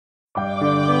Hi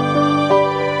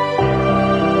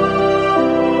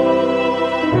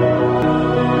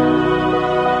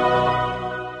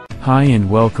and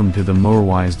welcome to the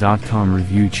Mowerwise.com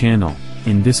review channel.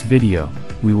 In this video,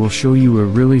 we will show you a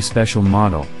really special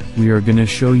model. We are gonna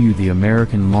show you the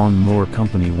American Lawn Mower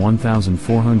Company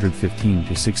 1415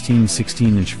 to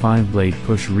 16-inch 5-blade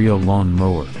push reel lawn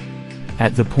mower.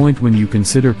 At the point when you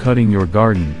consider cutting your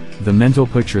garden, the mental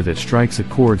picture that strikes a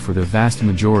chord for the vast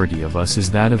majority of us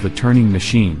is that of a turning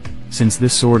machine, since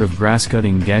this sort of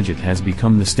grass-cutting gadget has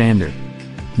become the standard.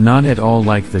 Not at all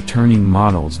like the turning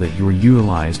models that you're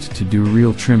utilized to do.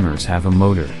 Real trimmers have a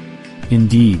motor.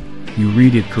 Indeed, you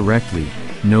read it correctly,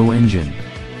 no engine.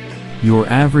 Your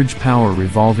average power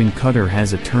revolving cutter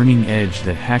has a turning edge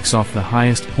that hacks off the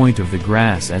highest point of the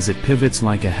grass as it pivots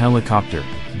like a helicopter,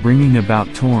 bringing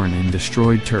about torn and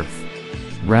destroyed turf.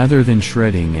 Rather than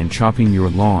shredding and chopping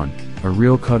your lawn, a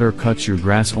real cutter cuts your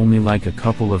grass only like a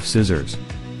couple of scissors.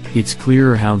 It's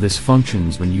clearer how this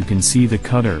functions when you can see the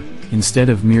cutter, instead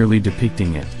of merely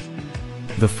depicting it.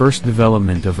 The first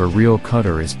development of a real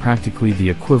cutter is practically the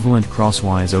equivalent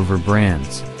crosswise over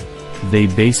brands. They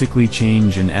basically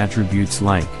change in attributes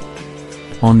like,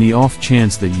 on the off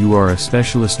chance that you are a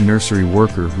specialist nursery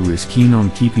worker who is keen on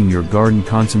keeping your garden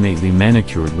consummately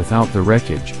manicured without the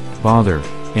wreckage, bother,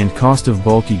 and cost of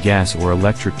bulky gas or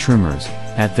electric trimmers,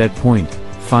 at that point,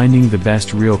 finding the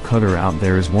best real cutter out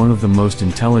there is one of the most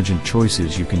intelligent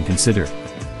choices you can consider.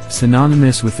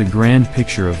 Synonymous with the grand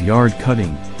picture of yard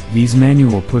cutting, these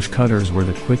manual push cutters were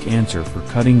the quick answer for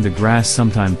cutting the grass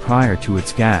sometime prior to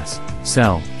its gas,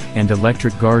 cell, and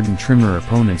electric garden trimmer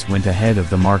opponents went ahead of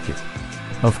the market.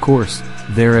 Of course,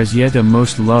 there is yet a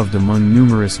most loved among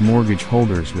numerous mortgage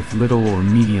holders with little or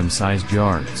medium-sized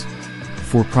yards.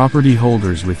 For property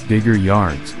holders with bigger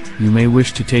yards, you may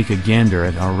wish to take a gander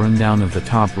at our rundown of the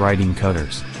top riding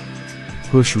cutters.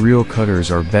 Push reel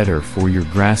cutters are better for your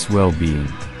grass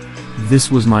well-being. This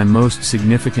was my most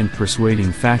significant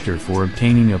persuading factor for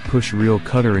obtaining a push reel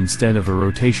cutter instead of a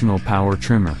rotational power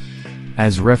trimmer.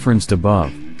 As referenced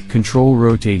above, control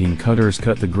rotating cutters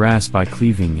cut the grass by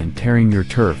cleaving and tearing your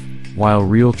turf, while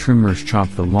reel trimmers chop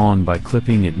the lawn by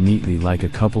clipping it neatly like a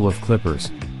couple of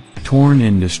clippers. Torn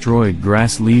and destroyed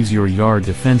grass leaves your yard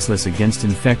defenseless against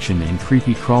infection and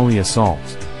creepy crawly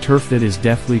assaults. Turf that is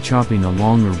deftly chopping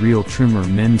along a reel trimmer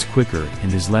mends quicker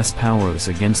and is less powerless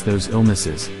against those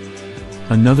illnesses.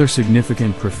 Another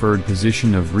significant preferred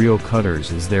position of reel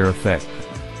cutters is their effect.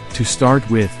 To start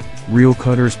with, reel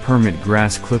cutters permit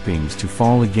grass clippings to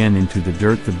fall again into the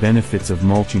dirt. The benefits of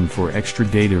mulching. For extra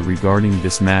data regarding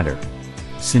this matter.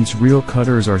 Since reel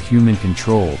cutters are human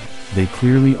controlled, they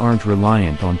clearly aren't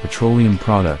reliant on petroleum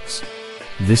products.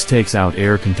 This takes out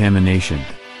air contamination.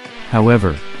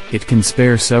 However, it can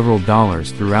spare several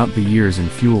dollars throughout the years in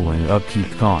fuel and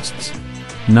upkeep costs.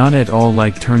 Not at all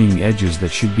like turning edges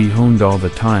that should be honed all the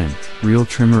time, reel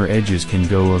trimmer edges can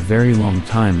go a very long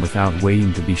time without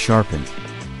waiting to be sharpened.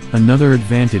 Another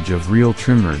advantage of reel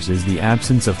trimmers is the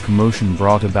absence of commotion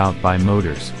brought about by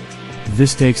motors.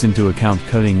 This takes into account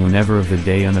cutting whenever of the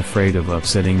day unafraid of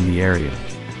upsetting the area.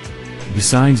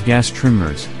 Besides gas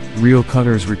trimmers, reel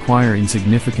cutters require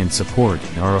insignificant support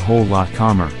and are a whole lot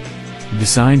calmer.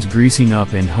 Besides greasing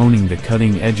up and honing the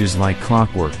cutting edges like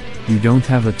clockwork, you don't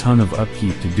have a ton of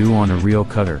upkeep to do on a reel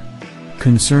cutter.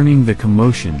 Concerning the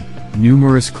commotion,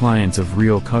 numerous clients of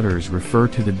reel cutters refer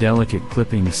to the delicate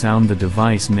clipping sound the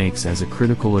device makes as a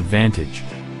critical advantage.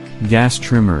 Gas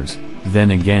trimmers,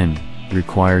 then again,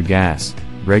 require gas,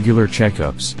 regular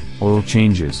checkups, oil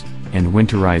changes, and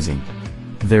winterizing.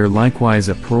 They're likewise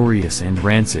uproarious and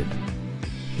rancid.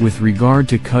 With regard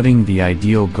to cutting the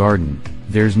ideal garden,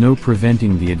 there's no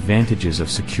preventing the advantages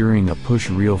of securing a push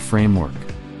reel framework.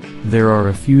 There are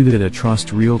a few that a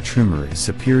trussed reel trimmer is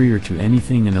superior to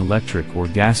anything an electric or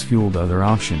gas-fueled other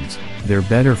options. They're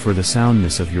better for the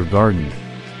soundness of your garden.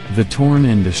 The torn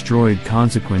and destroyed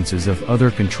consequences of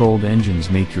other controlled engines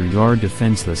make your yard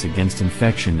defenseless against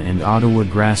infection and Ottawa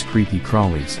grass creepy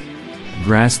crawlies.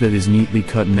 Grass that is neatly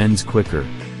cut mends quicker.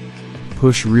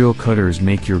 Push reel cutters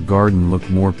make your garden look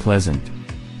more pleasant.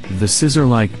 The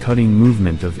scissor-like cutting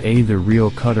movement of the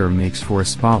reel cutter makes for a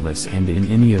spotless and, in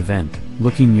any event,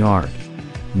 looking yard.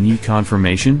 Neat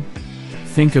confirmation?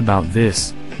 Think about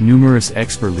this, numerous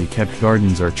expertly kept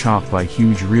gardens are chopped by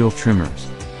huge reel trimmers.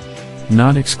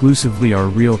 Not exclusively are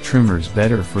reel trimmers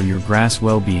better for your grass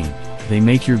well-being, they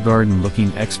make your garden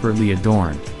looking expertly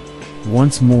adorned.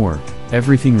 Once more,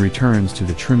 everything returns to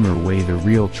the trimmer way the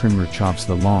reel trimmer chops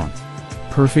the lawn.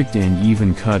 Perfect and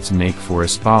even cuts make for a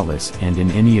spotless and,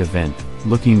 in any event,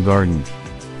 looking garden.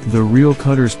 The real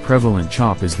cutter's prevalent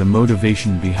chop is the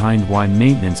motivation behind why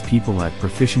maintenance people at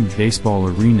proficient baseball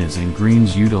arenas and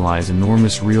greens utilize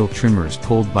enormous reel trimmers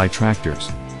pulled by tractors.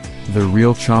 The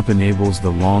reel chop enables the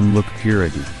lawn look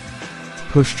purity.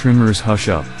 Push trimmers hush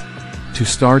up. To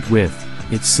start with,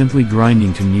 it's simply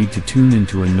grinding to need to tune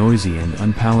into a noisy and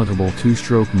unpalatable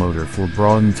two-stroke motor for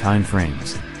broadened time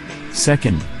frames.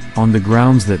 Second, on the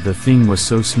grounds that the thing was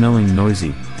so smelling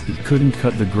noisy, it couldn't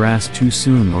cut the grass too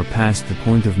soon or past the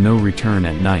point of no return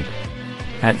at night.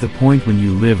 At the point when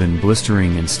you live in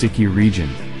blistering and sticky region,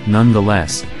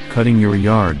 nonetheless, cutting your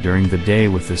yard during the day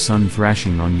with the sun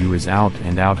thrashing on you is out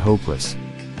and out hopeless.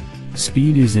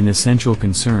 Speed is an essential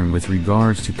concern with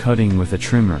regards to cutting with a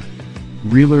trimmer.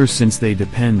 Reelers, since they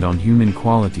depend on human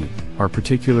quality, are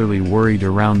particularly worried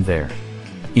around there.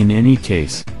 In any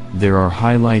case, there are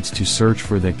highlights to search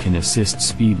for that can assist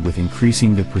speed with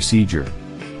increasing the procedure.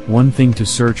 One thing to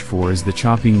search for is the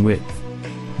chopping width.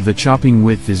 The chopping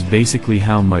width is basically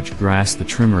how much grass the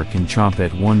trimmer can chop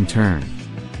at one turn.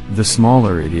 The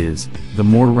smaller it is, the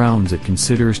more rounds it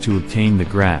considers to obtain the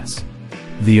grass.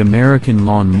 The American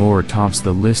lawn mower tops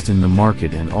the list in the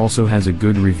market and also has a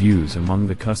good reviews among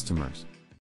the customers.